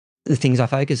the things I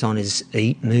focus on is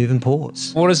eat, move and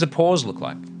pause. What does the pause look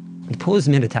like? The pause is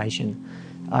meditation.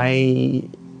 I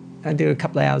do a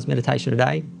couple of hours meditation a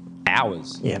day.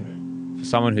 Hours? Yeah. For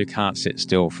someone who can't sit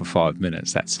still for 5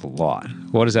 minutes, that's a lot.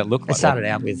 What does that look like? I started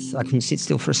out with, I couldn't sit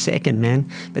still for a second,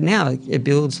 man. But now it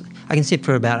builds. I can sit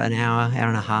for about an hour, hour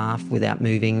and a half without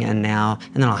moving, and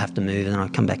then I'll have to move, and then I'll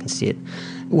come back and sit.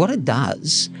 What it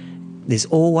does, there's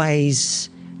always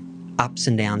ups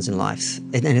and downs in life,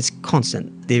 and it's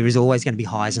constant. There is always going to be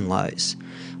highs and lows.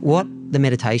 What the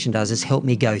meditation does is help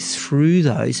me go through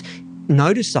those,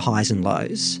 notice the highs and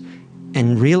lows,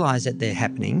 and realise that they're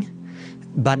happening,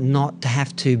 but not to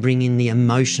have to bring in the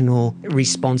emotional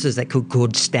responses that could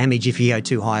cause damage if you go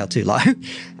too high or too low,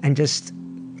 and just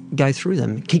go through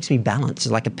them. It keeps me balanced.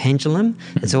 It's like a pendulum.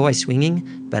 It's always swinging,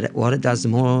 but what it does, the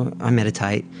more I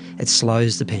meditate, it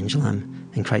slows the pendulum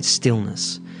and creates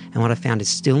stillness. And what I found is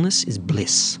stillness is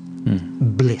bliss.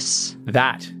 Bliss.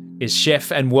 That is chef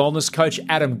and wellness coach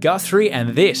Adam Guthrie,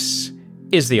 and this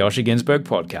is the Osher Günsberg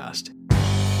Podcast.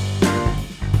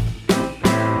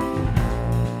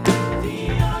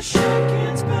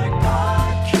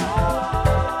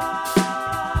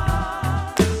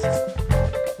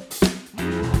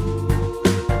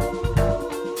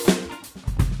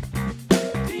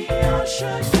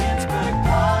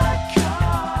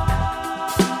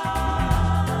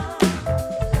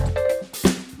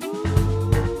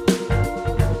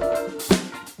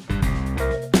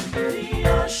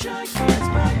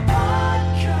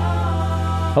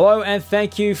 Hello and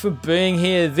thank you for being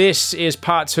here. This is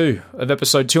part 2 of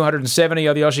episode 270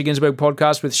 of the Osher Günsberg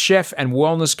Podcast with chef and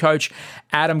wellness coach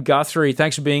Adam Guthrie.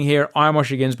 Thanks for being here. I'm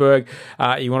Osher Günsberg.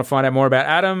 You want to find out more about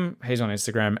Adam? He's on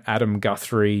Instagram, Adam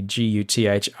Guthrie, Guthrie.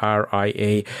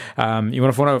 You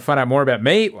want to find out more about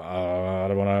me?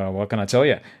 What can I tell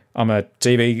you? I'm a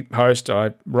TV host.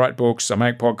 I write books. I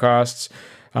make podcasts.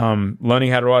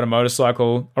 Learning how to ride a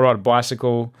motorcycle. I ride a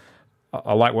bicycle.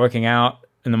 I like working out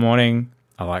in the morning.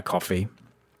 I like coffee.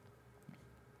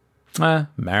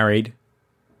 Married.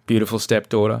 Beautiful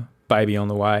stepdaughter. Baby on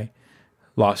the way.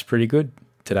 Life's pretty good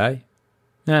today.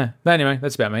 Yeah. Anyway,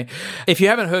 that's about me. If you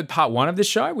haven't heard part 1 of this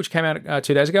show, which came out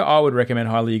 2 days ago, I would recommend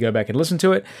highly you go back and listen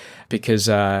to it, because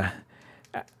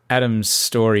Adam's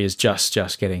story is just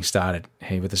getting started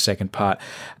here with the second part.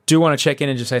 Do want to check in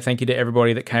and just say thank you to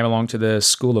everybody that came along to the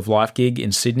School of Life gig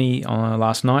in Sydney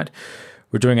last night.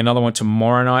 We're doing another one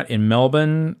tomorrow night in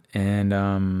Melbourne, and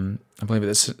I believe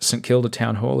it's St Kilda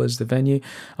Town Hall is the venue.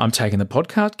 I'm taking the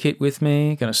podcast kit with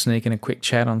me. Going to sneak in a quick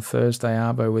chat on Thursday,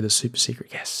 Arvo, with a super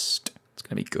secret guest. It's going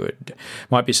to be good.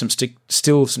 Might be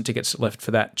still some tickets left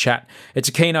for that chat. It's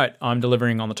a keynote I'm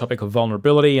delivering on the topic of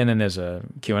vulnerability, and then there's a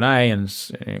Q&A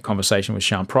and a conversation with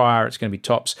Sean Pryor. It's going to be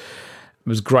tops. It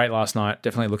was great last night.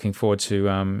 Definitely looking forward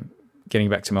to getting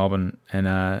back to Melbourne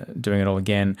and doing it all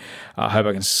again. I hope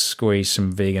I can squeeze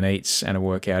some vegan eats and a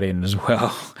workout in as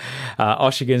well.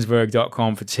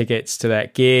 OsherGünsberg.com for tickets to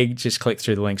that gig. Just click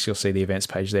through the links. You'll see the events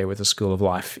page there with the School of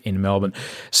Life in Melbourne.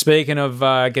 Speaking of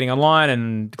getting online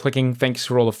and clicking, thanks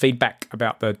for all the feedback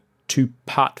about the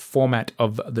 2-part format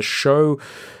of the show.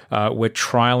 We're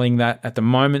trialing that at the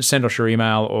moment. Send us your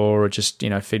email or just,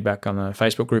 feedback on the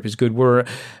Facebook group is good. We're at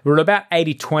about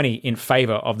 80-20 in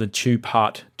favor of the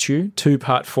two-part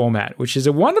format, which is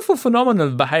a wonderful phenomenon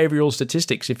of behavioral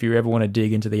statistics if you ever want to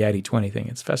dig into the 80-20 thing.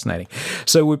 It's fascinating.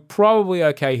 So we're probably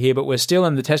okay here, but we're still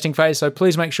in the testing phase, so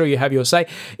please make sure you have your say.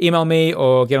 Email me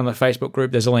or get on the Facebook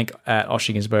group. There's a link at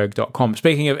oshergunsberg.com.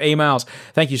 Speaking of emails,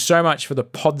 thank you so much for the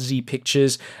Podsy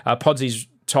pictures. Podsy's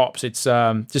tops. It's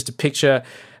just a picture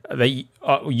that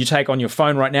you take on your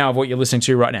phone right now of what you're listening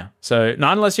to right now. So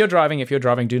not unless you're driving. If you're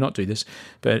driving, do not do this.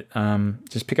 But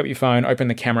just pick up your phone, open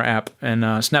the camera app,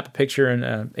 and snap a picture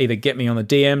and either get me on the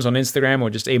DMs on Instagram or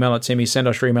just email it to me, send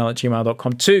us your email at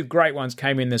gmail.com. 2 great ones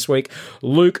came in this week.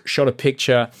 Luke shot a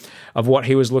picture of what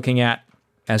he was looking at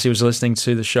as he was listening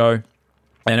to the show.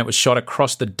 And it was shot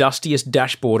across the dustiest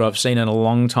dashboard I've seen in a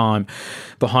long time,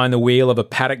 behind the wheel of a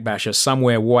paddock basher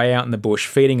somewhere way out in the bush,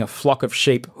 feeding a flock of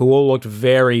sheep who all looked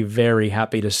very, very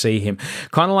happy to see him.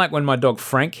 Kind of like when my dog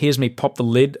Frank hears me pop the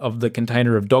lid of the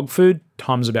container of dog food,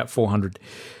 times about 400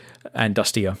 and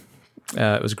dustier.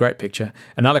 It was a great picture.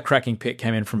 Another cracking pic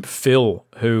came in from Phil,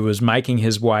 who was making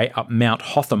his way up Mount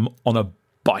Hotham on a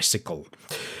bicycle.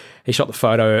 He shot the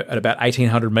photo at about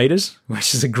 1,800 metres,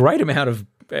 which is a great amount of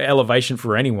elevation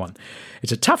for anyone.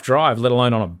 It's a tough drive, let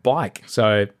alone on a bike.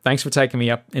 So thanks for taking me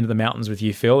up into the mountains with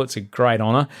you, Phil. It's a great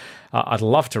honour. I'd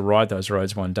love to ride those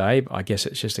roads one day. I guess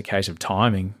it's just a case of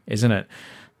timing, isn't it?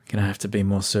 I'm going to have to be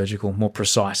more surgical, more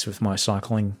precise with my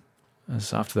cycling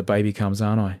as after the baby comes,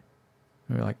 aren't I?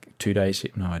 like 2 days.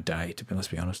 No, a day. Let's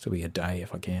be honest, it'll be a day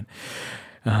if I can.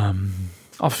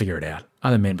 I'll figure it out.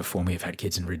 Other men before me have had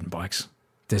kids and ridden bikes.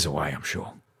 There's a way, I'm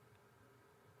sure.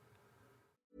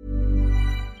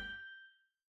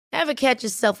 Ever catch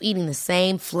yourself eating the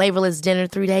same flavorless dinner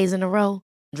 3 days in a row?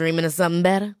 Dreaming of something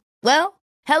better? Well,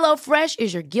 HelloFresh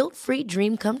is your guilt-free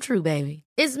dream come true, baby.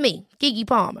 It's me, Keke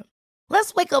Palmer.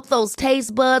 Let's wake up those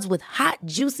taste buds with hot,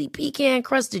 juicy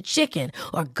pecan-crusted chicken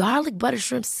or garlic butter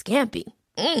shrimp scampi.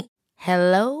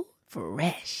 Hello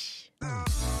Fresh.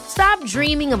 Stop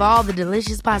dreaming of all the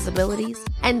delicious possibilities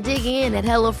and dig in at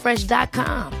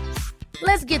HelloFresh.com.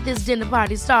 Let's get this dinner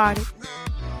party started.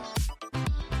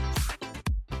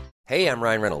 Hey, I'm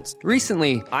Ryan Reynolds.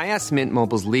 Recently, I asked Mint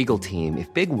Mobile's legal team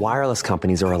if big wireless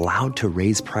companies are allowed to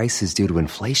raise prices due to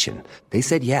inflation. They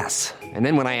said yes. And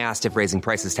then when I asked if raising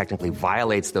prices technically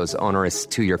violates those onerous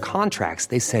 2-year contracts,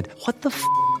 they said, "What the f***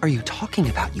 are you talking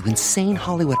about, you insane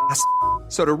Hollywood ass?"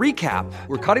 So to recap,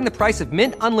 we're cutting the price of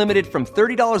Mint Unlimited from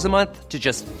 $30 a month to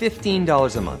just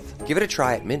 $15 a month. Give it a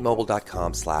try at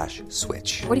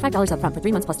mintmobile.com/switch. $45 up front for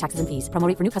 3 months plus taxes and fees. Promo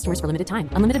rate for new customers for limited time.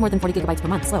 Unlimited more than 40 gigabytes per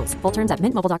month. Slows full terms at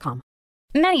mintmobile.com.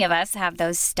 Many of us have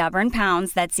those stubborn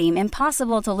pounds that seem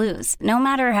impossible to lose, no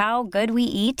matter how good we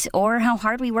eat or how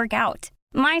hard we work out.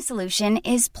 My solution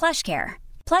is PlushCare.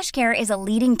 PlushCare is a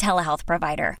leading telehealth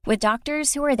provider with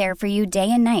doctors who are there for you day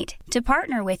and night to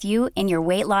partner with you in your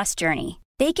weight loss journey.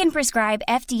 They can prescribe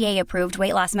FDA-approved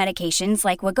weight loss medications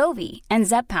like Wegovy and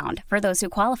Zepbound for those who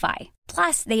qualify.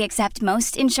 Plus, they accept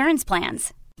most insurance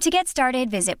plans. To get started,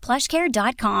 visit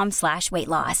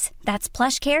plushcare.com/weightloss. That's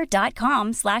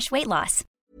plushcare.com/weightloss.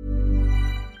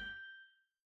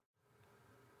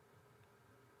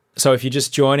 So if you're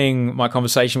just joining my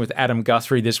conversation with Adam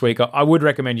Guthrie this week, I would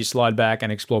recommend you slide back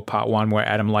and explore part 1, where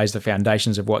Adam lays the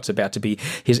foundations of what's about to be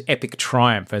his epic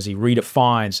triumph as he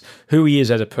redefines who he is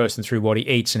as a person through what he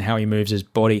eats and how he moves his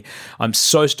body. I'm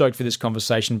so stoked for this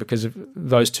conversation because of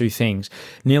those two things.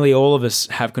 Nearly all of us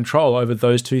have control over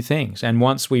those two things. And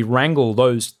once we wrangle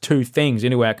those two things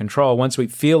into our control, once we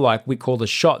feel like we call the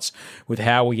shots with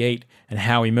how we eat and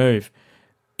how we move,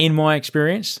 in my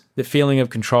experience, the feeling of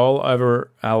control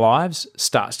over our lives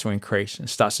starts to increase and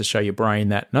starts to show your brain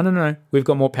that, no, we've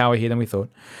got more power here than we thought.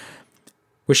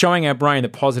 We're showing our brain the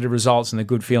positive results and the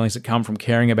good feelings that come from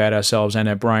caring about ourselves and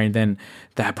our brain. Then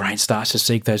that brain starts to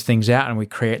seek those things out and we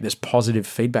create this positive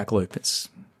feedback loop. It's,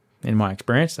 in my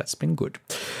experience, that's been good.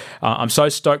 I'm so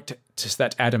stoked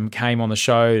that Adam came on the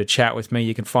show to chat with me.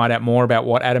 You can find out more about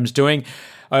what Adam's doing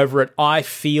over at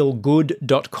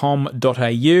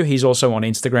ifeelgood.com.au. He's also on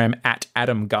Instagram at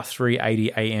Adam Guthrie,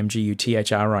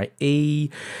 ADAMGUTHRIE.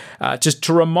 Just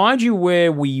to remind you where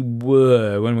we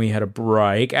were when we had a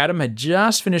break, Adam had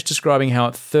just finished describing how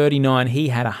at 39 he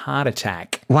had a heart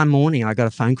attack. One morning I got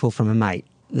a phone call from a mate.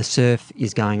 The surf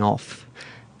is going off.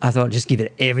 I thought I'd just give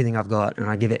it everything I've got, and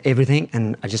I give it everything,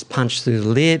 and I just punch through the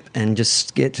lip and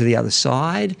just get to the other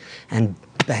side, and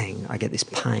bang, I get this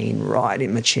pain right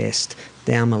in my chest,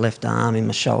 down my left arm, in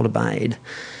my shoulder blade,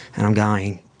 and I'm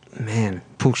going, man,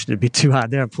 pushed it a bit too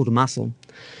hard there, I pulled a muscle.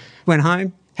 Went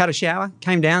home, had a shower,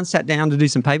 came down, sat down to do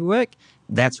some paperwork.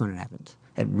 That's when it happened.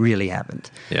 It really happened.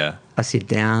 Yeah. I sit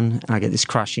down and I get this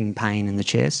crushing pain in the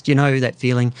chest. You know that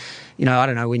feeling? You know, I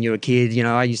don't know, when you're a kid, you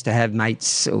know, I used to have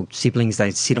mates or siblings,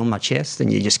 they'd sit on my chest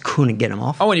and you just couldn't get them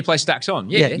off. Oh, when you play Stacks On.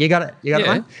 Yeah, you got it. You got it,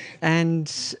 mate?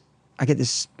 And I get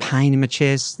this pain in my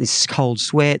chest, this cold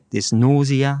sweat, this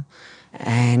nausea,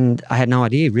 and I had no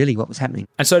idea really what was happening.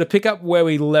 And so to pick up where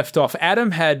we left off,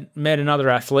 Adam had met another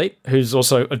athlete who's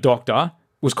also a doctor,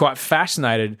 was quite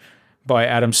fascinated by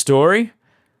Adam's story,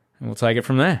 and we'll take it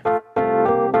from there.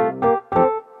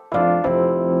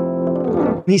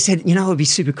 And he said, you know, it would be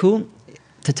super cool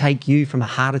to take you from a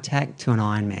heart attack to an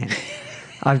Ironman.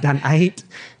 I've done 8.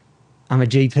 I'm a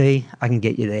GP. I can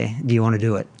get you there. Do you want to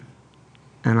do it?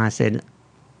 And I said,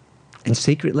 and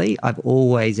secretly, I've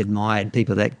always admired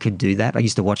people that could do that. I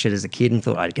used to watch it as a kid and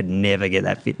thought I could never get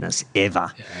that fitness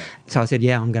ever. Yeah. So I said,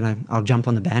 yeah, I'll jump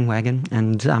on the bandwagon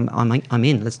and I'm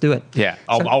in. Let's do it. Yeah,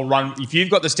 I'll run. If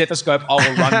you've got the stethoscope, I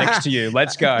will run next to you.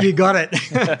 Let's go. You got it.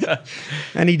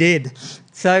 And he did.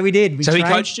 So we did. So he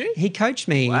coached you? He coached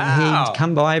me. Wow. He'd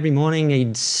come by every morning.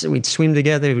 We'd swim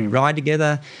together. We'd ride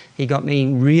together. He got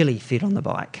me really fit on the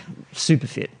bike, super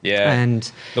fit. Yeah.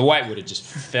 And the weight would have just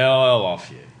fell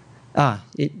off you.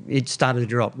 It started to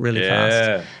drop really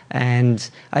fast. And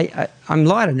I'm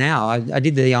lighter now. I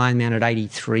did the Ironman at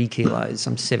 83 kilos.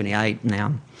 I'm 78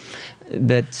 now.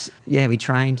 But yeah, we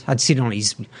trained. I'd sit on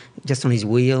his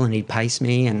wheel, and he'd pace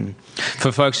me. And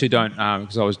for folks who don't,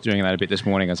 because I was doing that a bit this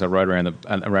morning as I rode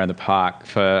around the park.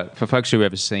 For folks who've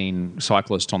ever seen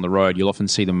cyclists on the road, you'll often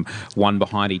see them one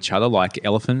behind each other, like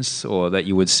elephants, or that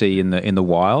you would see in the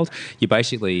wild. You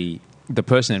basically, the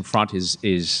person in front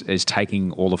is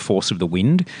taking all the force of the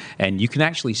wind, and you can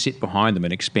actually sit behind them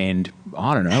and expend,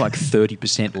 I don't know, like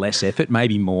 30% less effort,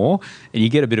 maybe more, and you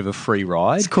get a bit of a free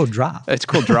ride. It's called draft. It's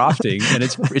called drafting, and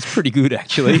it's pretty good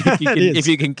actually. If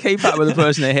you can keep up with the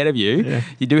person ahead of you,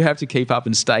 you do have to keep up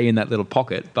and stay in that little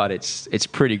pocket, but it's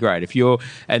pretty great.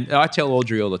 And I tell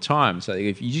Audrey all the time, so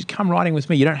if you just come riding with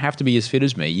me, you don't have to be as fit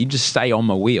as me. You just stay on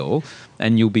my wheel,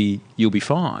 and you'll be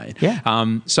fine.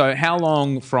 Yeah. So how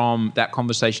long from that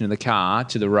conversation in the car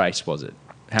to the race was it?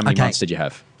 How many months did you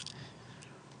have?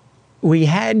 We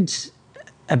had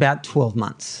about 12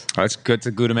 months. Oh, that's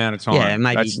a good amount of time. Yeah,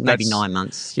 maybe 9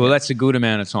 months. Well, that's a good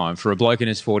amount of time. For a bloke in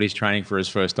his 40s training for his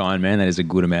first Ironman, that is a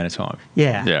good amount of time.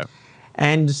 Yeah. Yeah.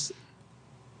 And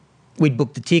we'd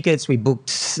booked the tickets, we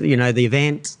booked, the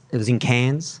event. It was in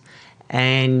Cairns.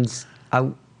 And I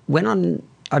went on,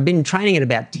 I'd been training at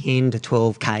about 10 to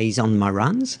 12 Ks on my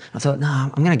runs. I thought, no,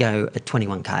 I'm going to go at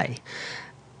 21K.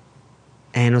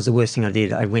 And it was the worst thing I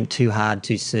did. I went too hard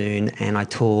too soon, and I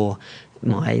tore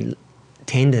my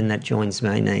tendon that joins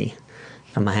my knee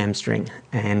from my hamstring.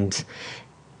 And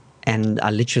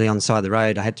I literally on the side of the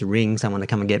road, I had to ring someone to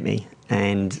come and get me.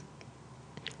 And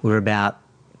we were about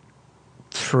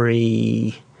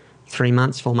 4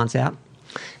 months out.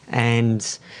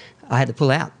 And I had to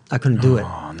pull out. I couldn't do it.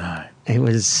 Oh, no. It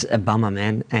was a bummer,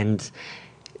 man. And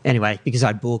anyway, because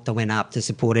I'd booked, I went up to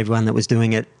support everyone that was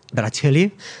doing it. But I tell you,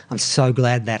 I'm so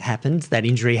glad that happened, that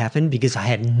injury happened, because I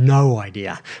had no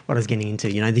idea what I was getting into.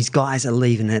 These guys are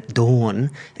leaving at dawn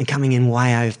and coming in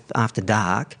way after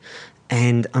dark.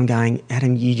 And I'm going,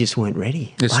 Adam, you just weren't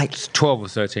ready. It's 12 or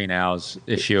 13 hours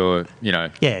if you're,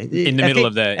 in the middle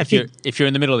of if you're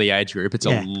in the middle of the age group, it's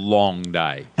a long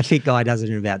day. A fit guy does it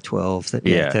in about 12,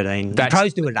 13. The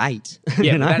pros do it at 8.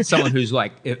 Yeah, but that's someone who's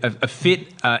like a fit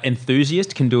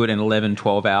enthusiast can do it in 11,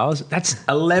 12 hours. That's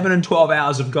 11 and 12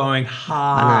 hours of going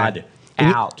hard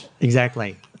out.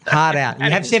 Exactly. Hard out.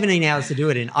 You have 17 hours to do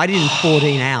it in. I did it in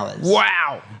 14 hours.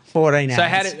 Wow. 14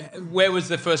 hours. So where was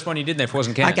the first one you did there? It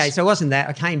wasn't Cairns. Okay, so it wasn't that.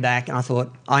 I came back and I thought,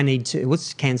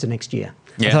 what's cancer next year?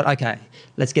 Yeah. I thought, okay,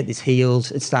 let's get this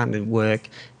healed. It's starting to work.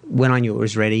 When I knew it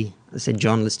was ready, I said,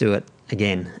 John, let's do it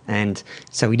again. And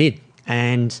so we did.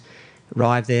 And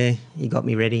arrived there, he got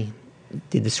me ready,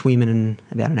 did the swim in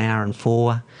about an hour and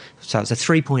 4. So it was a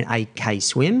 3.8K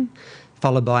swim,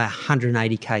 followed by a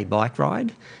 180K bike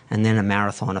ride, and then a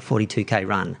marathon, a 42K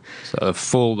run. So the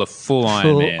full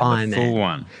Ironman. Ironman. The full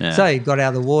one. Yeah. So got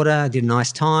out of the water, did a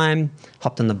nice time,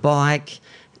 hopped on the bike,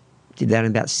 did that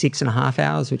in about 6.5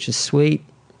 hours, which is sweet.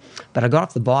 But I got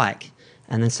off the bike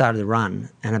and then started the run,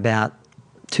 and about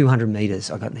 200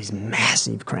 metres, I got these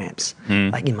massive cramps,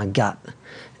 like in my gut.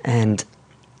 And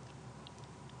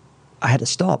I had to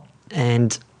stop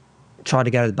and tried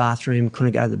to go to the bathroom,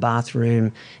 couldn't go to the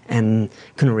bathroom, and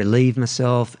couldn't relieve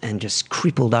myself, and just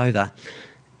crippled over.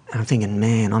 And I'm thinking,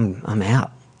 man, I'm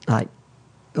out. Like,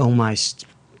 almost,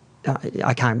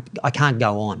 I can't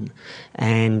go on.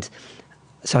 And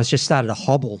so I just started to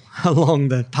hobble along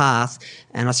the path,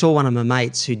 and I saw one of my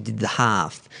mates who did the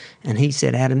half, and he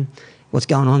said, Adam, what's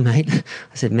going on, mate?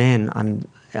 I said, man, I'm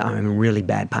in really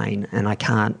bad pain, and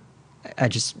I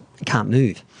just can't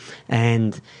move.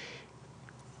 And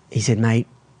he said, mate,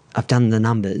 I've done the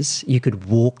numbers. You could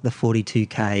walk the 42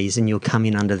 Ks and you'll come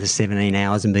in under the 17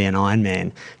 hours and be an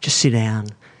Ironman. Just sit down,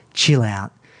 chill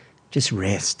out, just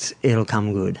rest. It'll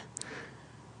come good.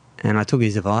 And I took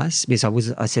his advice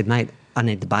because I said, mate, I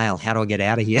need to bail. How do I get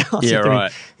out of here?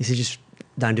 Right. He said, just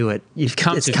don't do it. You've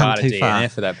come too far to DNF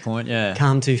at that point, yeah.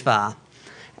 Come too far.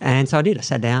 And so I did. I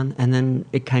sat down and then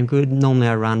it came good. Normally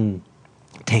I run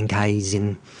 10 Ks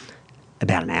in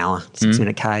about an hour,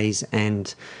 6-minute Ks,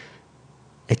 and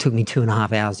it took me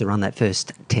 2.5 hours to run that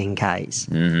first 10 Ks.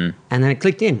 And then it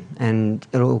clicked in, and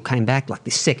it all came back like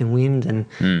this second wind, and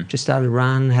just started to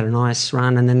run, had a nice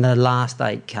run, and then the last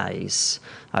 8 Ks,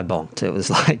 I bonked. It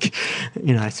was like,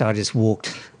 so I just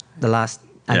walked the last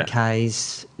 8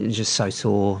 Ks, it was just so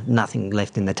sore, nothing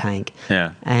left in the tank.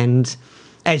 Yeah. And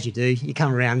as you do, you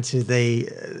come around to the,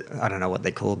 I don't know what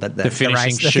they're called, but the finishing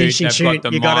race, shoot. Finishing they've shoot.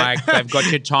 got the mic, they've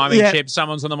got your timing chip.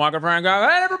 Someone's on the microphone going,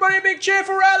 hey, everybody, a big cheer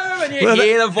for Adam. And you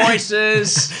hear the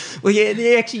voices. Well,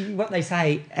 yeah, actually, what they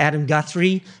say, Adam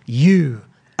Guthrie, you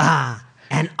are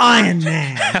an Iron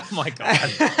Man. Oh, my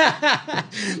God.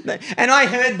 And I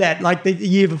heard that like the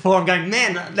year before. I'm going,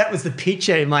 man, that was the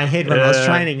picture in my head when I was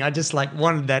training. I just like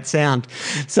wanted that sound.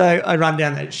 So I run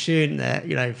down that chute,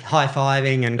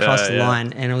 high-fiving and cross the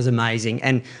line, and it was amazing.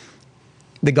 And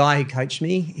the guy who coached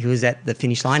me, he was at the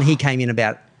finish line. He came in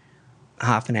about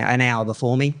an hour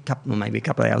before me, maybe a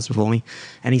couple of hours before me,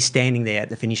 and he's standing there at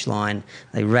the finish line.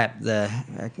 They wrap a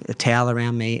towel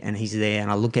around me, and he's there, and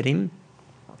I look at him,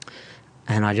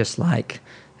 and I just like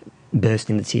burst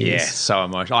into tears. Yeah, so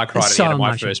emotional. I cried at the end of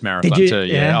my first marathon too.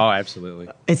 Yeah. Oh, absolutely.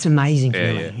 It's amazing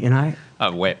feeling, you know? I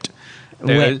wept.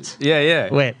 Wept.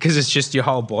 Yeah. Wept. Because it's just your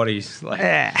whole body's like...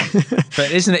 Yeah.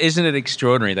 But isn't it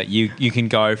extraordinary that you can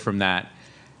go from that,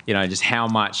 just how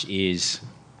much is...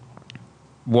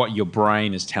 what your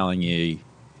brain is telling you,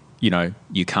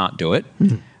 you can't do it.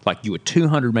 Like you were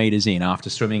 200 metres in after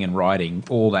swimming and riding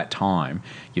all that time.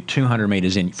 You're 200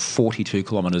 metres in, 42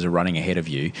 kilometres are running ahead of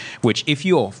you, which if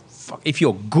you're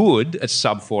good, it's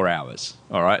sub 4 hours.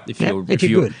 All right. If you're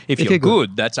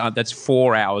good, that's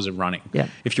 4 hours of running. Yeah.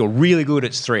 If you're really good,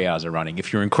 it's 3 hours of running.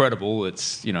 If you're incredible,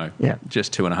 it's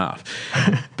just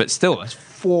 2.5. But still, it's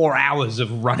 4 hours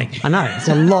of running. I know, it's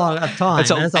a lot of time. It's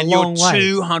a long way.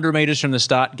 You're 200 metres from the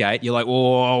start gate. You're like,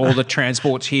 all the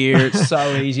transport's here. It's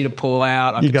so easy to pull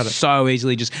out. I could so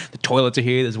easily just, the toilets are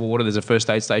here. There's water. There's a first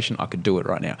aid station. I could do it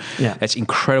right now. Yeah. It's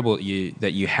incredible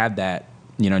that you had that,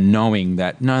 knowing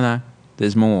that no,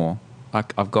 there's more.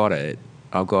 I've got it.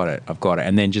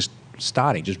 And then just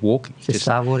starting, just walking. Just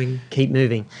start walking, keep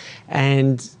moving.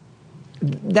 And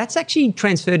that's actually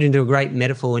transferred into a great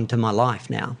metaphor into my life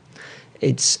now.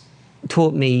 It's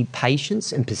taught me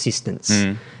patience and persistence.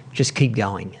 Just keep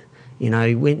going.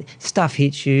 When stuff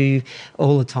hits you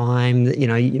all the time,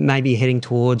 maybe you're heading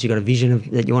towards, you've got a vision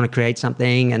that you want to create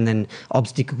something, and then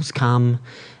obstacles come.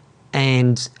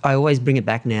 And I always bring it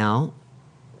back now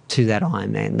to that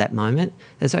Ironman, that moment.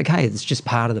 It's okay. It's just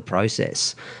part of the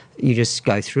process. You just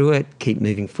go through it, keep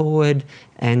moving forward,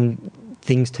 and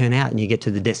things turn out and you get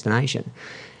to the destination.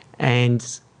 And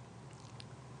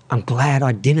I'm glad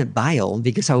I didn't bail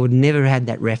because I would never have had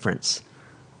that reference.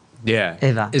 Yeah.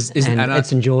 Ever.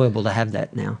 It's enjoyable to have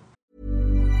that now.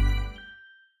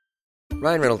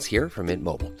 Ryan Reynolds here from Mint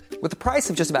Mobile. With the price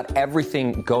of just about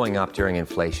everything going up during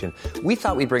inflation, we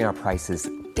thought we'd bring our prices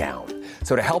down.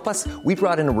 So to help us, we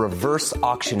brought in a reverse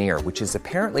auctioneer, which is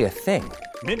apparently a thing.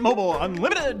 Mint Mobile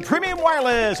Unlimited Premium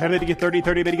Wireless. How to get 30,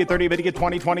 30, bit to get 30, bit to get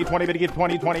 20, 20, 20, bit to get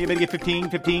 20, 20, bit to get 15,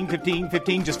 15, 15,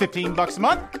 15, just $15 a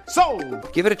month?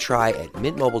 Sold! Give it a try at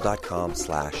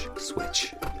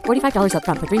mintmobile.com/switch. $45 up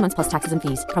front for 3 months plus taxes and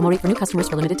fees. Promo rate for new customers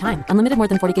for limited time. Unlimited more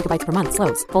than 40 gigabytes per month.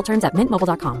 Slows full terms at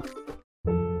mintmobile.com.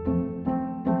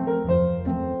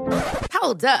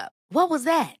 Hold up. What was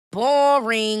that?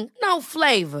 Boring. No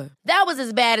flavor. That was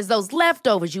as bad as those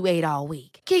leftovers you ate all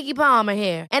week. Keke Palmer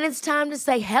here, and it's time to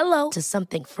say hello to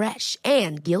something fresh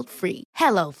and guilt-free.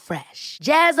 Hello Fresh.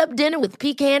 Jazz up dinner with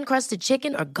pecan-crusted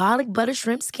chicken or garlic butter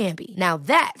shrimp scampi. Now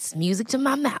that's music to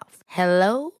my mouth.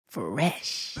 Hello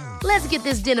Fresh. Let's get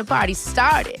this dinner party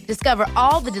started. Discover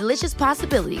all the delicious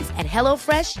possibilities at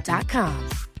hellofresh.com.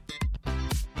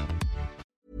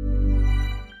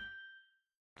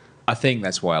 I think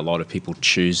that's why a lot of people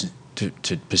choose to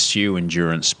pursue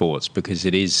endurance sports, because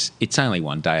it's only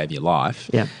one day of your life,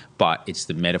 but it's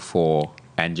the metaphor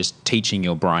and just teaching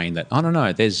your brain that, I don't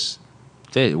know,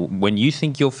 when you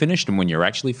think you're finished and when you're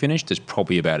actually finished, there's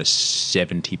probably about a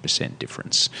 70%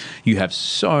 difference. You have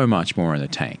so much more in the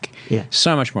tank. Yeah.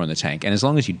 So much more in the tank. And as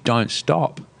long as you don't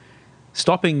stop,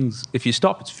 if you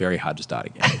stop, it's very hard to start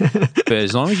again. But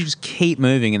as long as you just keep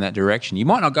moving in that direction, you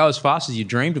might not go as fast as you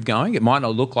dreamed of going. It might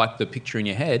not look like the picture in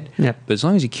your head. Yep. But as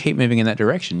long as you keep moving in that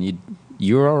direction,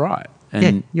 you're all right.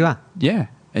 And you are. Yeah.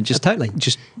 And just totally.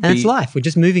 Just and it's life. We're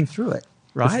just moving through it.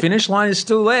 Right? The finish line is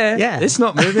still there. Yeah. It's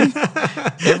not moving.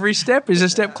 Every step is a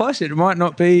step closer. It might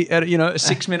not be at a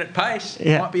 6-minute pace.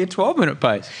 It might be a 12-minute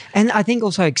pace. And I think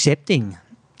also accepting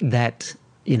that,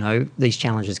 these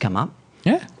challenges come up.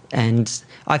 Yeah. And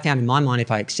I found in my mind,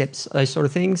 if I accept those sort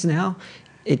of things now,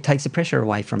 it takes the pressure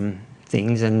away from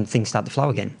things and things start to flow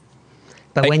again.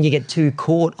 But when you get too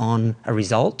caught on a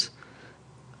result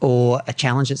or a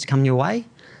challenge that's come your way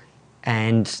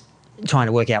and trying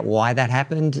to work out why that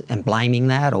happened and blaming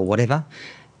that or whatever,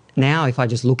 now if I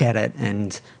just look at it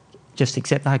and just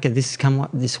accept, okay, this has come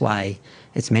this way,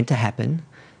 it's meant to happen,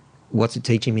 what's it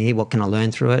teaching me, what can I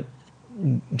learn through it,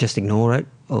 just ignore it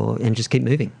and just keep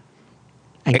moving.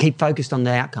 And keep focused on the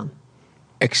outcome.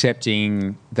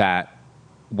 Accepting that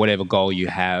whatever goal you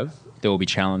have, there will be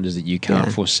challenges that you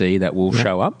can't foresee that will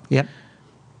show up. Yep.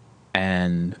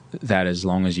 And that as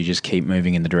long as you just keep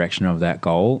moving in the direction of that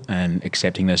goal and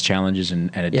accepting those challenges and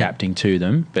adapting to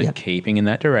them, but keeping in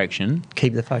that direction.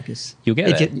 Keep the focus. You'll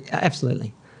get there.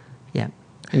 Absolutely. Yeah.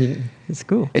 And it's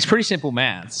cool. It's pretty simple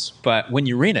maths, but when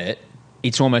you're in it,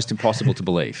 it's almost impossible to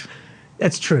believe.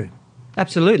 That's true.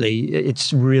 Absolutely.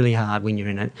 It's really hard when you're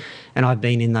in it. And I've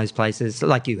been in those places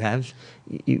like you have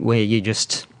where you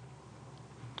just...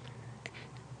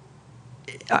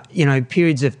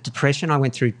 periods of depression. I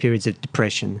went through periods of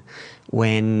depression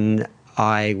when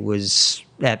I was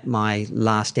at my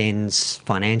last ends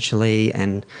financially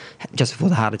and just before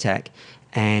the heart attack.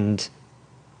 And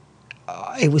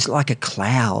it was like a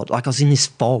cloud, like I was in this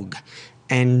fog.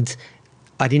 And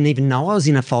I didn't even know I was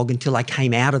in a fog until I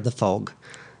came out of the fog.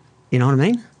 You know what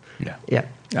I mean? Yeah. Yeah.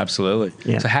 Absolutely.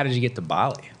 Yeah. So how did you get to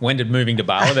Bali? When did moving to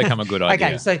Bali become a good idea?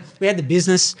 Okay, so we had the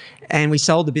business and we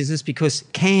sold the business because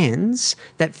Cairns,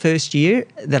 that first year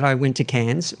that I went to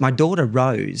Cairns, my daughter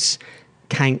Rose,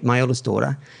 my eldest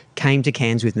daughter, came to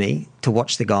Cairns with me to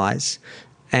watch the guys,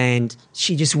 and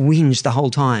she just whinged the whole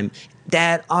time.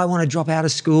 Dad, I want to drop out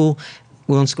of school.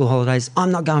 We're on school holidays. I'm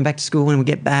not going back to school when we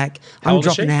get back. How old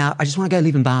is she? dropping out. I just want to go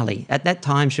live in Bali. At that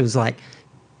time, she was like,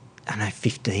 I don't know,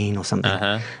 15 or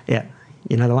something. Yeah.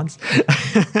 You know the ones?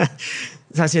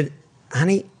 So I said,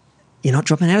 honey, you're not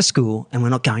dropping out of school and we're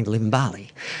not going to live in Bali.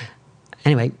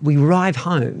 Anyway, we arrive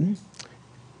home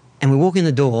and we walk in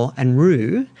the door and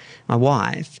Rue, my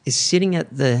wife, is sitting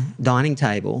at the dining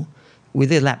table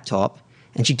with her laptop,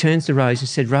 and she turns to Rose and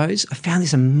said, Rose, I found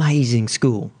this amazing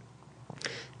school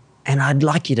and I'd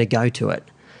like you to go to it.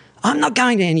 I'm not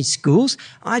going to any schools.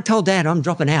 I told Dad I'm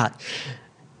dropping out.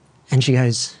 And she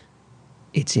goes,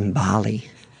 it's in Bali.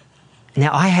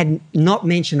 Now, I had not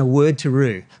mentioned a word to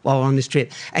Rue while on this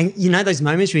trip. And you know those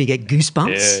moments where you get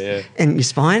goosebumps in your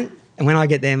spine? And when I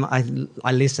get them,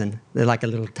 I listen. They're like a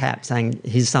little tap saying,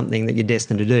 here's something that you're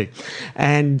destined to do.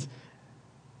 And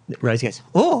Rose goes,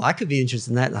 oh, I could be interested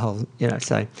in that.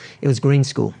 So it was Green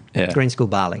School, Green School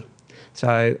Bali.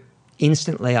 So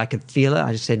instantly I could feel it.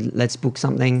 I just said, let's book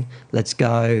something. Let's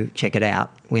go check it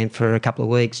out. Went for a couple of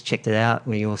weeks, checked it out.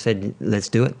 We all said, let's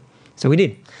do it. So we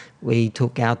did. We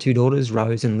took our two daughters,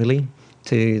 Rose and Lily,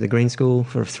 to the Green School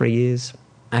for 3 years,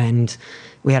 and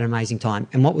we had an amazing time.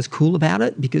 And what was cool about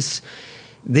it, because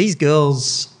these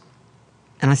girls,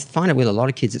 and I find it with a lot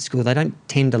of kids at school, they don't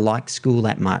tend to like school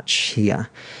that much here,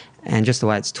 and just the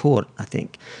way it's taught, I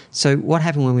think. So what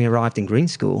happened when we arrived in Green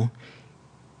School,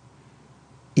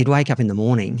 you'd wake up in the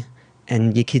morning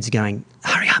and your kids are going,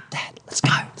 hurry up, Dad, let's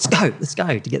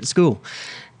go to get to school.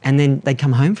 And then they'd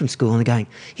come home from school and they're going,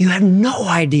 you have no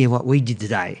idea what we did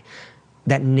today.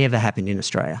 That never happened in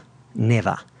Australia.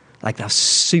 Never. Like, they're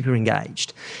super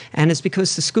engaged. And it's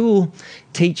because the school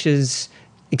teaches,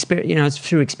 it's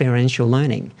through experiential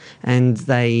learning. And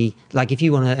they, like, if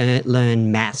you want to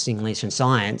learn maths, English and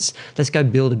science, let's go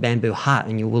build a bamboo hut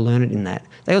and you will learn it in that.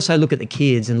 They also look at the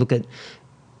kids and look at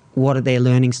what their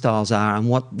learning styles are and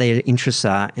what their interests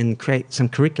are, and create some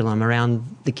curriculum around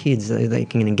the kids so they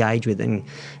can engage with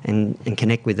and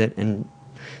connect with it, and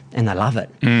they love it.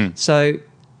 So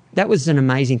that was an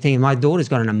amazing thing. And my daughter's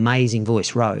got an amazing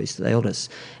voice, Rose, the eldest,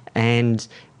 and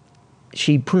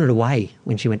she put it away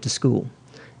when she went to school,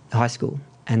 high school,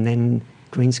 and then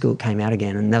Green School came out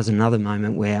again, and there was another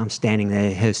moment where I'm standing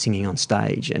there, her singing on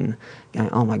stage and going,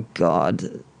 oh my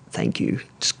God, thank you,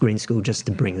 Green School, just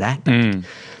to bring that back.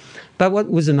 But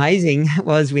what was amazing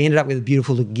was we ended up with a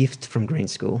beautiful gift from Green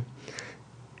School.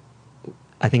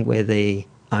 I think we're the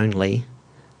only,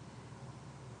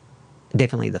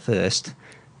 definitely the first,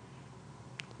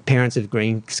 parents of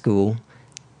Green School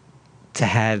to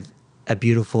have a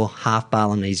beautiful half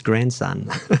Balinese grandson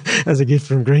as a gift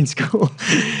from Green School.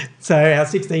 So our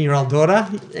 16-year-old daughter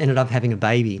ended up having a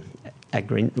baby at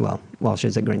while she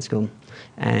was at Green School.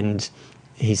 And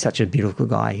he's such a beautiful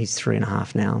guy. He's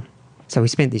 3.5 now. So we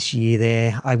spent this year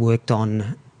there. I worked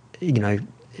on, the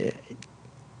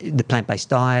plant-based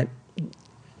diet.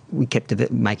 We kept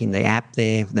making the app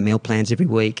there, the meal plans every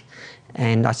week.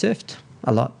 And I surfed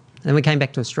a lot. Then we came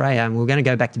back to Australia and we were going to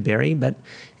go back to Berry, but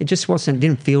it just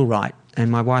didn't feel right. And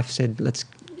my wife said, let's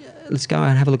go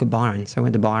and have a look at Byron. So I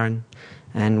went to Byron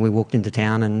and we walked into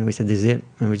town and we said, this is it.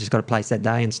 And we just got a place that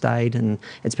day and stayed, and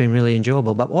it's been really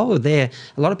enjoyable. But while we were there,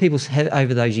 a lot of people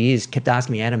over those years kept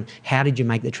asking me, Adam, how did you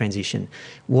make the transition?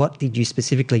 What did you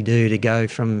specifically do to go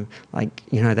from,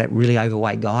 that really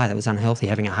overweight guy that was unhealthy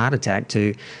having a heart attack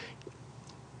to,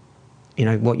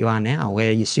 what you are now,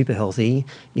 where you're super healthy,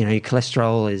 your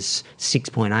cholesterol is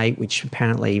 6.8, which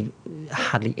apparently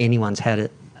hardly anyone's had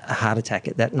a heart attack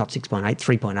at that, not 6.8,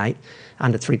 3.8,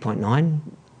 under 3.9.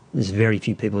 There's very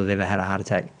few people who've ever had a heart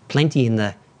attack. Plenty in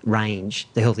the range,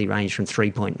 the healthy range from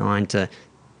 3.9 to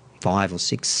 5 or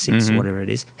 6, or whatever it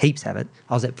is. Heaps have it.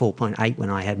 I was at 4.8 when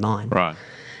I had mine. Right.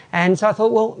 And so I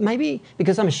thought, well, maybe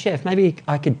because I'm a chef, maybe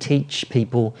I could teach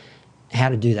people how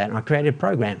to do that. And I created a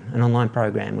program, an online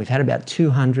program. We've had about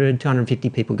 250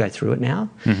 people go through it now,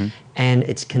 and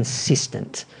it's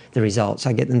consistent, the results.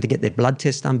 I get them to get their blood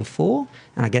test done before,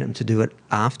 and I get them to do it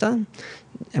after,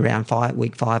 around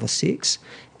week 5 or 6.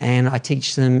 And I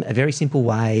teach them a very simple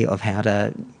way of how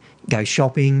to go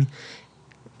shopping,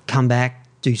 come back,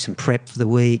 do some prep for the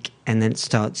week, and then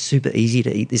it's super easy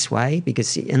to eat this way,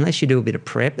 because unless you do a bit of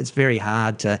prep, it's very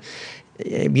hard to,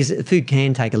 because the food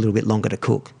can take a little bit longer to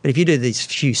cook. But if you do these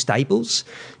few staples,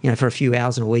 for a few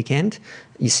hours on a weekend,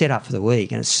 you're set up for the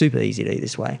week, and it's super easy to eat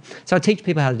this way. So I teach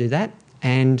people how to do that,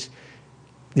 and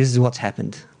this is what's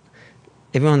happened.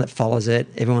 Everyone that follows it,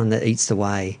 everyone that eats the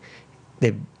way,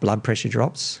 their blood pressure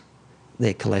drops,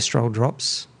 their cholesterol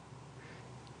drops,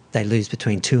 they lose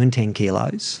between 2 and 10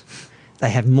 kilos. They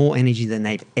have more energy than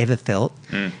they've ever felt.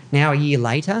 Now, a year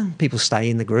later, people stay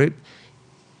in the group.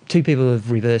 2 people have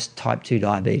reversed type 2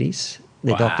 diabetes.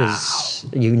 The doctors,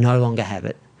 you no longer have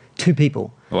it. 2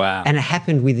 people. Wow. And it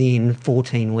happened within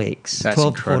 14 weeks, That's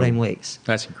 12 incredible. to 14 weeks.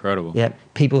 That's incredible. Yeah,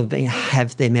 people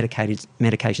have their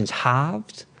medications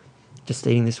halved just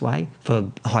eating this way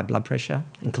for high blood pressure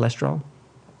and cholesterol.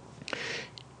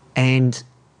 And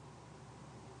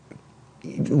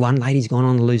one lady's gone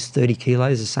on to lose 30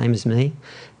 kilos, the same as me,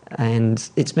 and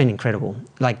it's been incredible,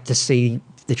 to see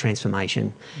the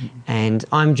transformation. And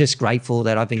I'm just grateful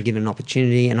that I've been given an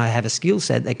opportunity, and I have a skill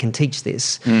set that can teach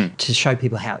this to show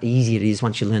people how easy it is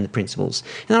once you learn the principles.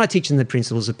 And then I teach them the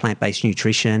principles of plant-based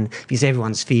nutrition, because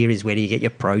everyone's fear is, where do you get your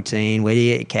protein, where do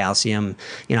you get your calcium,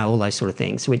 all those sort of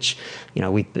things, which,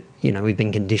 we've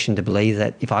been conditioned to believe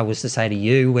that if I was to say to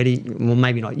you, well,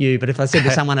 maybe not you, but if I said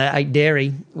to someone that ate dairy,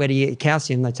 where do you get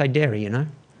calcium, they'd say dairy,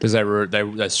 Because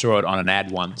they saw it on an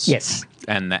ad once. Yes.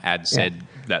 And the ad said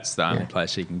that's the only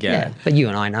place you can get it. But you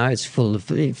and I know it's full of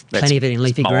plenty of it in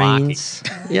leafy greens.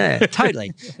 Yeah,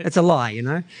 totally. It's a lie,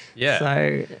 Yeah.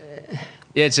 So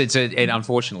Yeah, and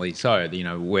unfortunately so.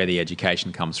 Where the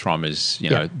education comes from is,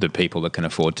 the people that can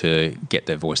afford to get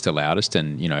their voice the loudest,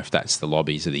 and if that's the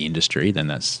lobbies of the industry, then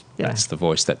that's the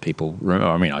voice that people remember.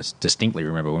 I mean, I distinctly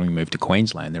remember when we moved to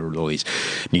Queensland, there were all these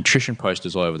nutrition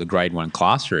posters all over the grade 1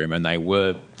 classroom, and they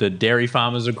were the Dairy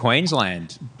Farmers of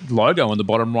Queensland logo in the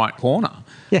bottom right corner.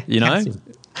 Yeah,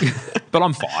 But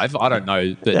I'm 5. I don't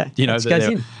know that,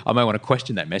 I may want to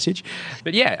question that message.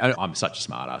 But I'm such a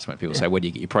smart ass when people say, where do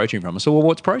you get your protein from? I say, well,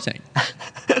 what's protein?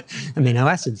 Amino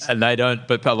acids. And they don't,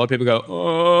 but a lot of people go,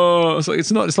 oh,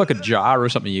 it's like a jar or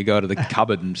something you go to the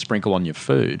cupboard and sprinkle on your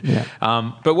food. Yeah.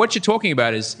 But what you're talking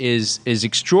about is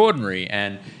extraordinary,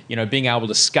 and, being able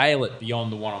to scale it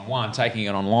beyond the one-on-one, taking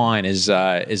it online is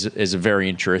a very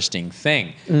interesting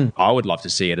thing. I would love to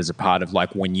see it as a part of,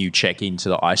 when you check into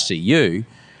the ICU,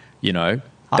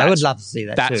 I would love to see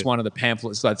that. That's too. one of the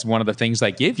pamphlets. That's one of the things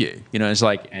they give you. It's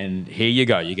and here you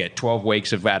go. You get 12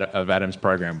 weeks of Adam's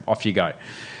program. Off you go.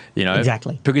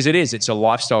 Exactly. Because it's a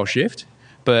lifestyle shift.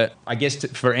 But I guess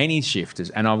for any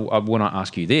shifters, and I want to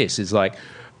ask you this, is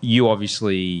you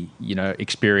obviously,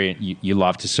 experience, you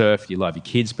love to surf, you love your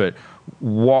kids, but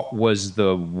what was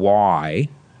the why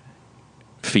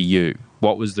for you?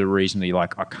 What was the reason that you're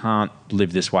I can't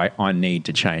live this way, I need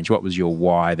to change? What was your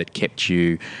why that kept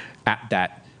you at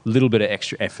that little bit of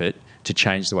extra effort to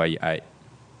change the way you ate?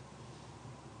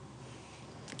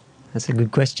 That's a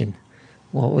good question.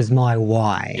 What was my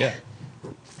why? Yeah.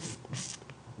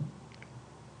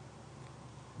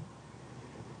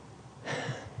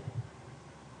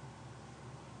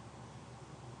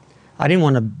 I didn't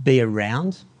want to be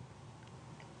around,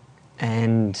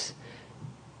 and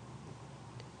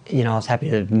I was happy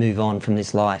to move on from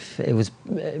this life.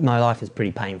 My life was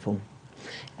pretty painful,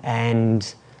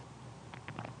 and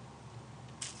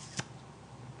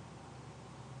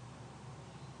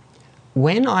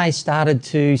when I started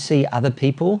to see other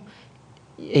people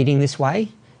eating this way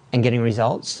and getting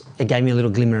results, it gave me a little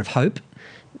glimmer of hope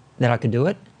that I could do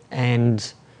it.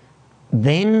 And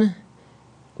then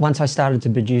once I started to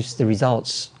produce the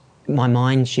results, my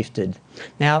mind shifted.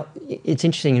 Now, it's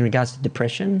interesting in regards to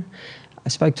depression. I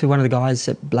spoke to one of the guys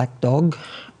at Black Dog,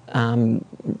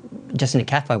 just in a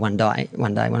cafe one day,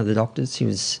 one of the doctors, he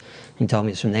told me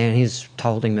he was from there, and he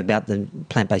told him about the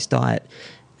plant-based diet.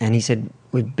 And he said,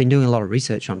 we've been doing a lot of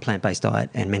research on plant-based diet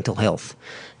and mental health.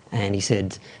 And he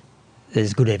said,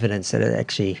 there's good evidence that it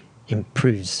actually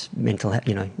improves mental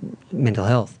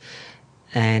health.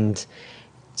 And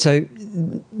so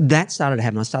that started to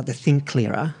happen. I started to think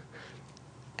clearer.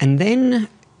 And then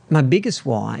my biggest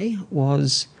why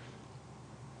was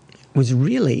was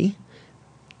really,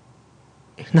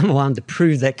 number one, to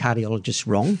prove that cardiologist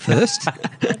wrong first.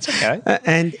 That's okay.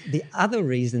 And the other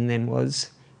reason then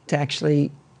was to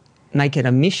actually make it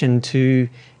a mission to,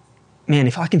 man,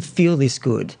 if I can feel this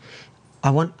good, I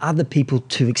want other people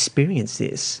to experience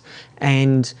this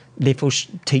and therefore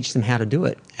teach them how to do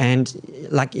it. And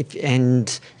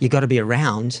you got to be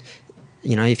around,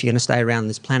 if you're going to stay around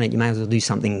this planet, you may as well do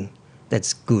something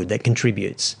that's good, that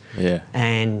contributes. Yeah.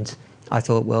 And I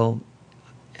thought, well,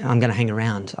 I'm going to hang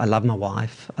around. I love my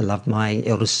wife. I love my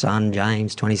eldest son,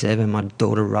 James, 27, my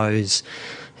daughter, Rose,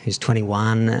 who's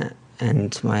 21,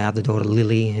 and my other daughter,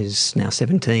 Lily, who's now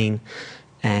 17,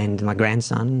 and my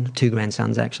grandson, 2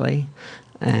 grandsons actually,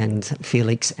 and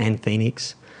Felix and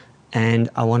Phoenix. And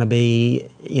I want to be,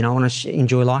 I want to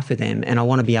enjoy life with them, and I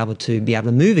want to be able to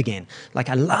move again. Like,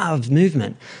 I love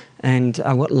movement, and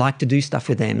I would like to do stuff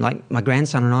with them. Like my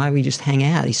grandson and I, we just hang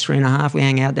out. He's 3.5. We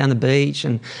hang out down the beach,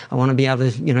 and I want to be able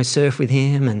to, surf with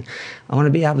him, and I want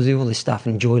to be able to do all this stuff,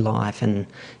 and enjoy life, and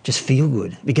just feel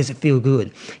good because it feels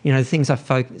good. The things I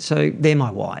focus. So they're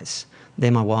my whys.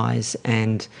 They're my whys,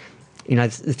 and the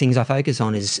things I focus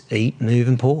on is eat, move,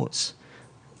 and pause.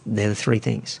 They're the 3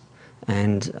 things.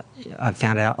 And I've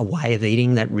found out a way of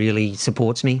eating that really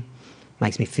supports me,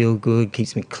 makes me feel good,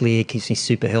 keeps me clear, keeps me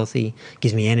super healthy,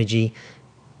 gives me energy.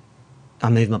 I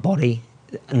move my body.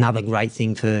 Another great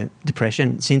thing for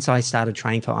depression. Since I started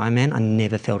training for Ironman, I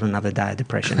never felt another day of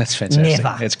depression. That's fantastic.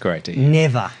 Never. That's great to hear.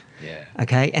 Never. Yeah.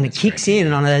 Okay, and it kicks in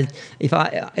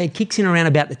it kicks in around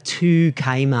about the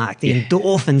 2K mark. The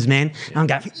endorphins, man. And I'm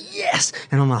going, yes,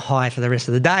 and I'm on a high for the rest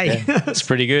of the day. Yeah, it's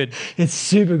pretty good. It's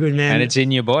super good, man. And it's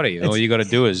in your body. All you got to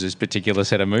do is this particular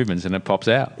set of movements, and it pops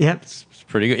out. Yep. It's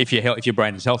pretty good. If your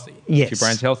brain is healthy. Yes. If your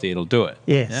brain's healthy, it'll do it.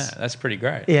 Yes. Yeah, that's pretty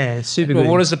great. Yeah, it's super Well, good.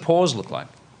 what does the pause look like?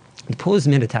 The pause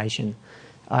meditation.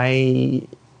 I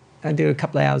do a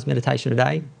couple of hours meditation a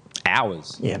day.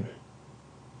 Hours? Yeah.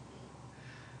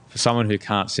 For someone who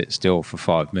can't sit still for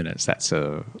 5 minutes, that's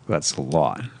a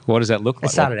lot. What does that look like? I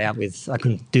started out with, I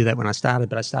couldn't do that when I started,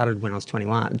 but I started when I was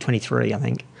 23, I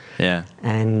think. Yeah.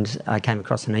 And I came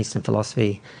across an Eastern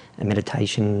philosophy, a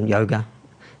meditation, yoga.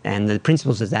 And the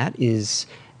principles of that is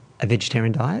a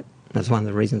vegetarian diet. That's one of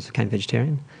the reasons I became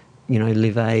vegetarian.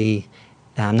 Live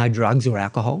no drugs or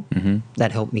alcohol. Mm-hmm.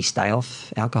 That helped me stay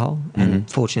off alcohol. Mm-hmm. And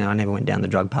fortunately, I never went down the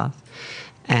drug path.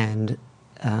 And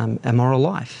a moral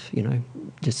life,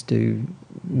 just do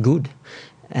good.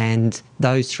 And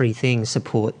those 3 things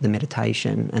support the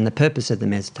meditation. And the purpose of the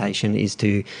meditation is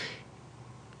to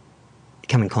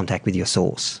come in contact with your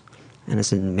source. And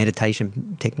it's a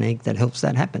meditation technique that helps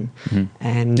that happen. Mm-hmm.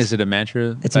 And is it a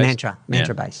mantra? It's a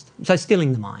mantra-based. So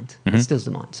stilling the mind. Mm-hmm. It stills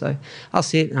the mind. So I'll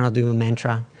sit and I'll do a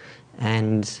mantra,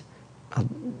 and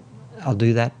I'll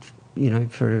do that.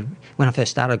 For when I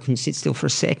first started, I couldn't sit still for a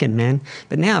second, man.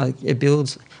 But now it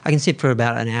builds. I can sit for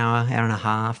about an hour, hour and a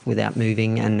half without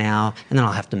moving, and then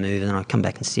I'll have to move, and then I'll come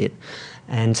back and sit.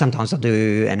 And sometimes I'll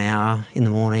do an hour in the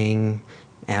morning,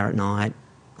 hour at night.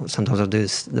 Sometimes I'll do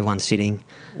the one sitting.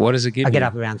 What does it give you? I get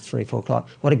up around 3, 4 o'clock.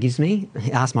 What it gives me,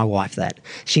 ask my wife that.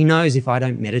 She knows if I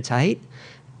don't meditate,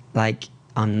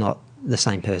 I'm not the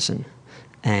same person.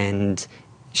 And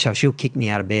she'll kick me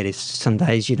out of bed if some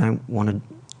days you don't want to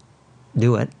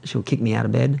do it. She'll kick me out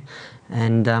of bed.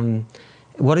 And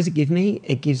what does it give me?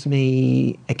 It gives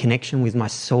me a connection with my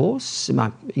source,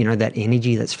 that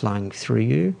energy that's flowing through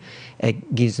you.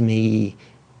 It gives me...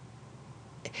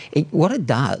 what it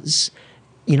does,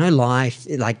 life,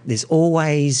 there's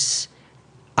always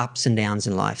ups and downs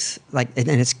in life, and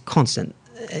it's constant.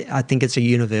 I think it's a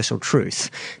universal truth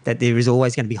that there is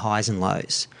always going to be highs and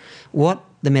lows. What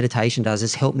the meditation does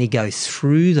is help me go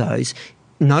through those,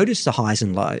 notice the highs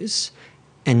and lows,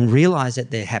 and realise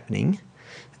that they're happening,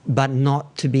 but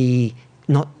not to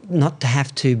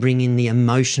have to bring in the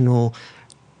emotional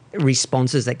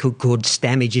responses that could cause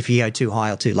damage if you go too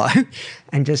high or too low,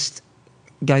 and just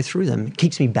go through them. It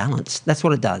keeps me balanced. That's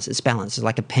what it does. It's balance. It's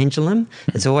like a pendulum.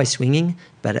 It's always swinging,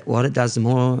 but what it does, the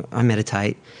more I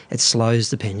meditate, it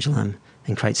slows the pendulum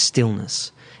and creates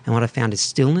stillness. And what I found is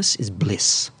stillness is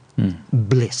bliss.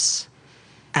 Bliss.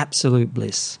 Absolute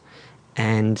bliss.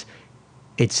 And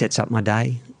it sets up my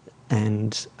day,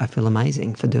 and I feel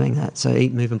amazing for doing that. So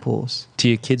eat, move, and pause. Do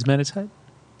your kids meditate?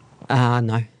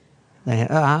 No.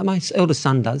 My eldest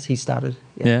son does. He started.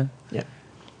 Yeah. Yeah.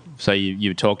 So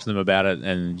you talk to them about it,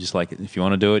 and just if you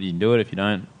want to do it, you can do it. If you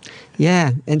don't,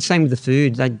 yeah. And same with the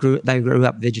food. They grew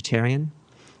up vegetarian,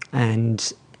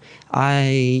 and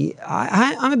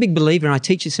I'm a big believer, and I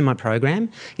teach this in my program.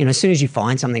 As soon as you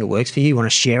find something that works for you, you want to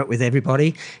share it with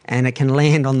everybody, and it can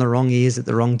land on the wrong ears at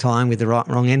the wrong time with the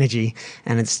wrong energy,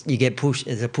 and you get pushed.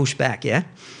 There's a pushback, yeah.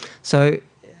 So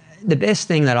the best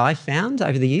thing that I've found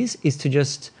over the years is to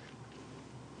just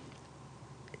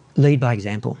lead by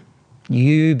example.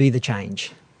 You be the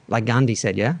change. Like Gandhi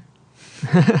said, yeah?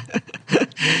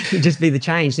 Just be the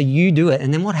change. So you do it.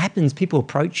 And then what happens, people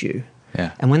approach you.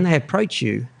 Yeah. And when they approach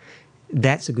you,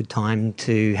 that's a good time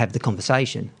to have the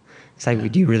conversation. Say,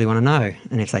 do you really want to know?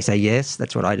 And if they say yes,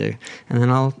 that's what I do. And then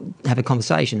I'll have a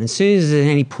conversation. As soon as there's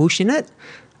any push in it,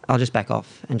 I'll just back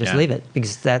off and just leave it,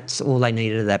 because that's all they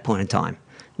needed at that point in time.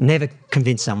 Never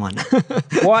convince someone.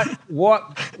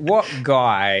 What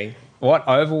guy, what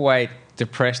overweight,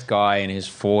 depressed guy in his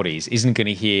 40s isn't going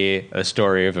to hear a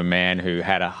story of a man who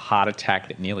had a heart attack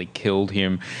that nearly killed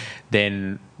him,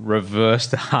 then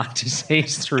reversed the heart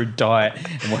disease through diet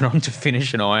and went on to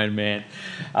finish an Ironman,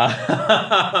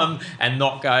 and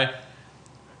not go,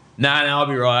 no, I'll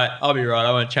be right,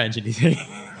 I won't change anything.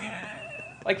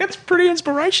 Like, that's pretty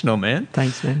inspirational, man.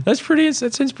 Thanks, man. That's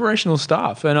inspirational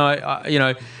stuff. And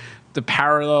I the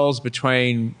parallels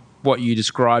between what you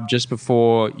described just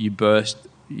before you burst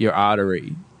your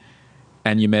artery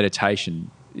and your meditation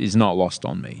is not lost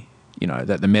on me. You know,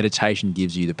 that the meditation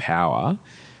gives you the power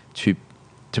to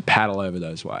paddle over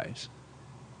those waves,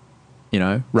 you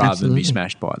know, rather than be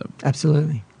smashed by them.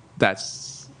 Absolutely.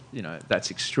 That's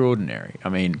extraordinary. I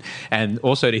mean, and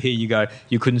also to hear you go,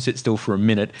 you couldn't sit still for a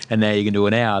minute and now you can do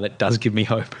an hour, that does give me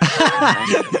hope.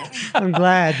 I'm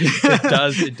glad.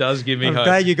 It does give me hope. I'm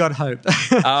glad you got hope.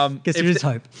 Because there is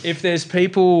hope. If there's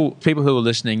people who are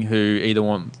listening who either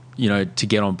want, you know, to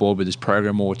get on board with this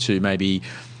program or to maybe,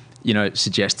 you know,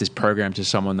 suggest this program to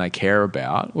someone they care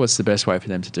about, what's the best way for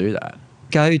them to do that?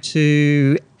 Go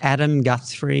to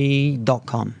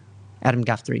adamguthrie.com.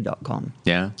 adamguthrie.com.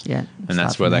 Yeah. Yeah. And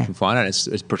that's where they can find it.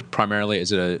 It's primarily,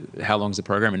 how long's the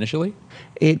program initially?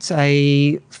 It's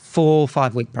a 4 or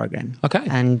 5 week program. Okay.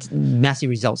 And massive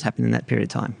results happen in that period of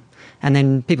time. And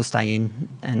then people stay in.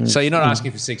 And so you're not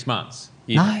asking for 6 months?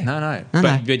 No.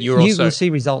 But you're you also... will see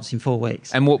results in 4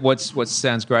 weeks. And what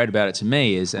sounds great about it to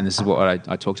me is, and this is what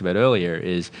I talked about earlier,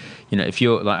 is, you know, if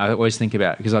you're, like, I always think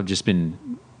about, because I've just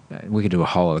been, we could do a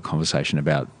whole other conversation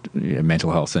about, you know, mental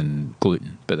health and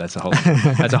gluten, but that's a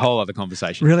whole other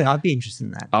conversation. Really, I'd be interested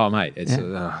in that. Oh, mate, it's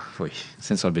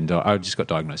since I've been, I just got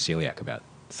diagnosed celiac about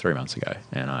 3 months ago,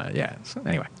 and so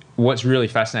anyway, what's really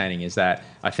fascinating is that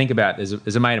I think about, there's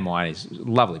a mate of mine, he's a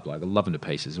lovely bloke, I love him to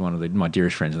pieces, one of my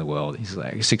dearest friends in the world. He's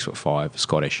like 6'5",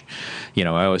 Scottish. You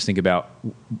know, I always think about,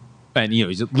 and you know,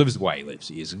 he lives the way he lives.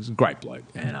 He's a great bloke,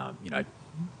 and you know,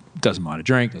 doesn't mind a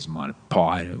drink, doesn't mind a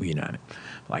pie, you know.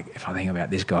 Like, if I think about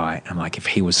this guy, I'm like, if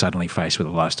he was suddenly faced with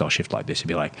a lifestyle shift like this, he'd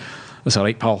be like, listen, I'll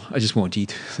eat Paul, I just want to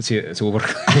eat. That's it. That's all.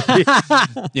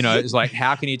 You know, it's like,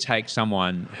 how can you take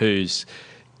someone who's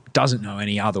doesn't know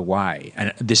any other way,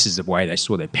 and this is the way they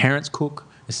saw their parents cook,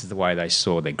 this is the way they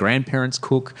saw their grandparents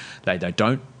cook, they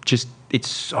don't just, it's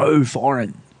so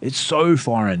foreign. It's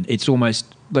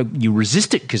almost like you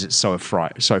resist it because it's so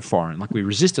foreign. Like we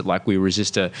resist it like we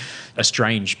resist a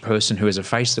strange person who has a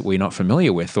face that we're not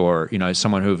familiar with, or, you know,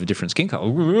 someone who has a different skin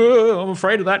color. I'm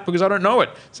afraid of that because I don't know it.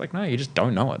 It's like, no, you just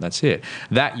don't know it. That's it.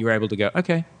 That you're able to go,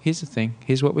 okay, here's the thing.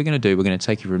 Here's what we're going to do. We're going to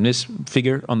take you from this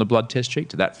figure on the blood test sheet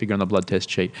to that figure on the blood test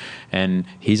sheet. And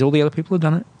here's all the other people who've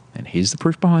done it. And here's the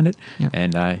proof behind it. Yep.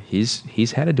 And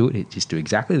here's how to do it. Just do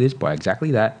exactly this by exactly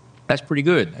that. That's pretty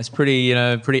good. That's pretty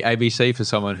ABC for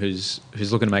someone who's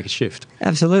looking to make a shift.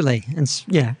 Absolutely. And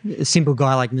yeah, a simple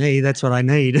guy like me, that's what I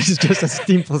need. It's just a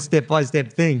simple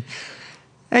step-by-step thing.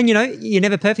 And, you know, you're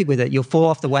never perfect with it. You'll fall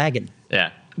off the wagon.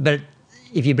 Yeah. But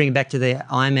if you bring it back to the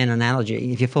Ironman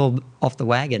analogy, if you fall off the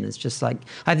wagon, it's just like,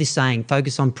 I have this saying,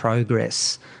 focus on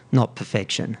progress, not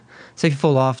perfection. So if you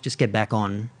fall off, just get back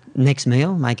on. Next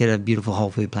meal, make it a beautiful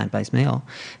whole food plant-based meal.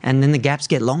 And then the gaps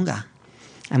get longer.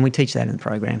 And we teach that in the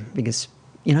program because,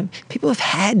 you know, people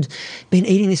have been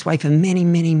eating this way for many,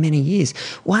 many, many years.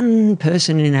 One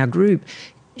person in our group,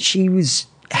 she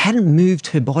hadn't moved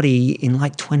her body in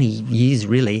like 20 years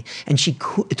really, and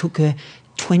it took her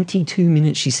 22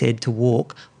 minutes, she said, to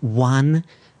walk one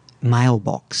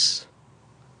mailbox.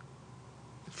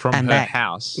 From her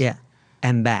house? Yeah,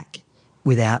 and back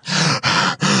without...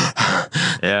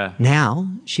 Yeah.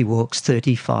 Now she walks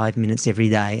 35 minutes every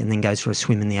day and then goes for a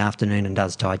swim in the afternoon and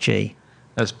does Tai Chi.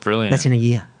 That's brilliant. That's in a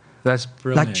year. That's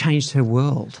brilliant. Like, changed her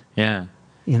world. Yeah.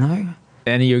 You know?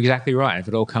 And you're exactly right. If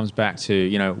it all comes back to,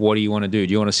 you know, what do you want to do?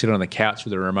 Do you want to sit on the couch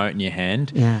with a remote in your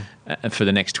hand for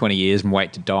the next 20 years and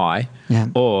wait to die? Yeah.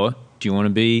 Or do you want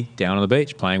to be down on the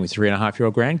beach playing with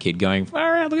 3.5-year-old grandkid going,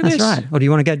 far out, look at this. That's right. Or do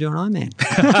you want to go do an Ironman?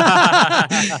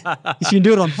 You can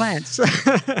do it on plants.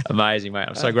 Amazing, mate.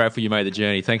 I'm so grateful you made the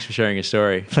journey. Thanks for sharing your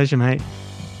story. Pleasure, mate.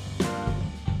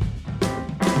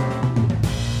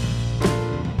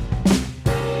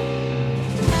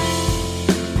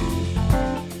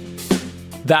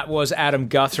 That was Adam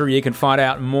Guthrie. You can find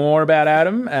out more about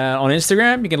Adam on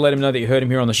Instagram. You can let him know that you heard him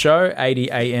here on the show,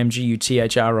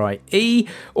 ADAMGUTHRIE,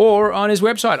 or on his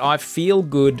website,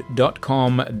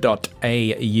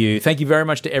 ifeelgood.com.au. Thank you very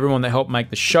much to everyone that helped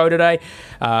make the show today.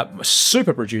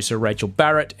 Super producer Rachel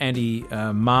Barrett, Andy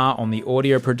Ma on the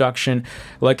audio production,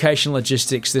 location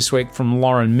logistics this week from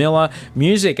Lauren Miller,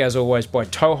 music as always by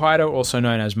Toehider, also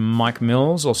known as Mike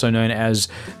Mills, also known as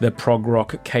the prog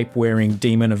rock cape-wearing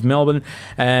demon of Melbourne.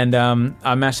 And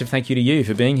a massive thank you to you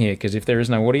for being here, because if there is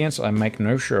no audience, I make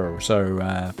no show.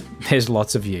 So there's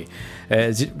lots of you.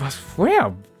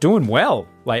 Wow, doing well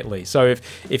lately. So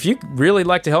if you really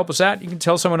like to help us out, you can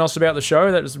tell someone else about the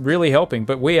show. That is really helping.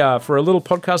 But we are, for a little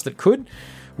podcast that could,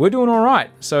 we're doing all right.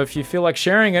 So if you feel like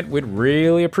sharing it, we'd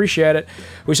really appreciate it.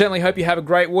 We certainly hope you have a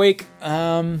great week.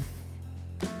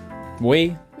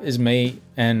 We is me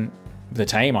and the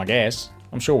team, I guess.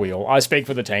 I'm sure I speak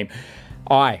for the team.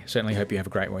 I certainly hope you have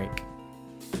a great week.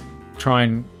 Try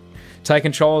and take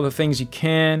control of the things you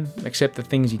can, accept the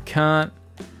things you can't.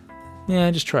 Yeah,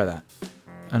 just try that.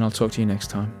 And I'll talk to you next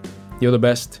time. You're the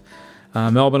best.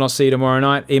 Melbourne, I'll see you tomorrow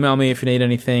night. Email me if you need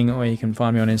anything, or you can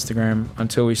find me on Instagram.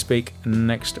 Until we speak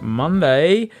next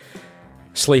Monday,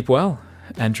 sleep well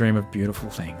and dream of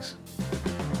beautiful things.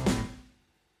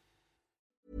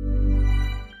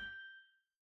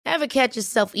 Ever catch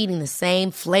yourself eating the same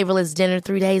flavorless dinner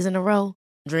 3 days in a row?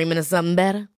 Dreaming of something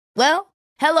better? Well,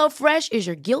 HelloFresh is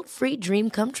your guilt-free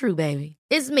dream come true, baby.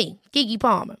 It's me, Keke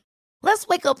Palmer. Let's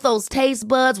wake up those taste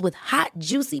buds with hot,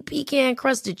 juicy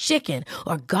pecan-crusted chicken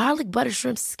or garlic butter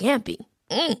shrimp scampi.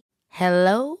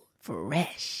 Hello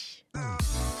Fresh.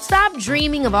 Stop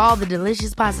dreaming of all the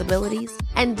delicious possibilities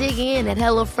and dig in at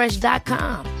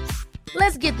HelloFresh.com.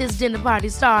 Let's get this dinner party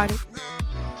started.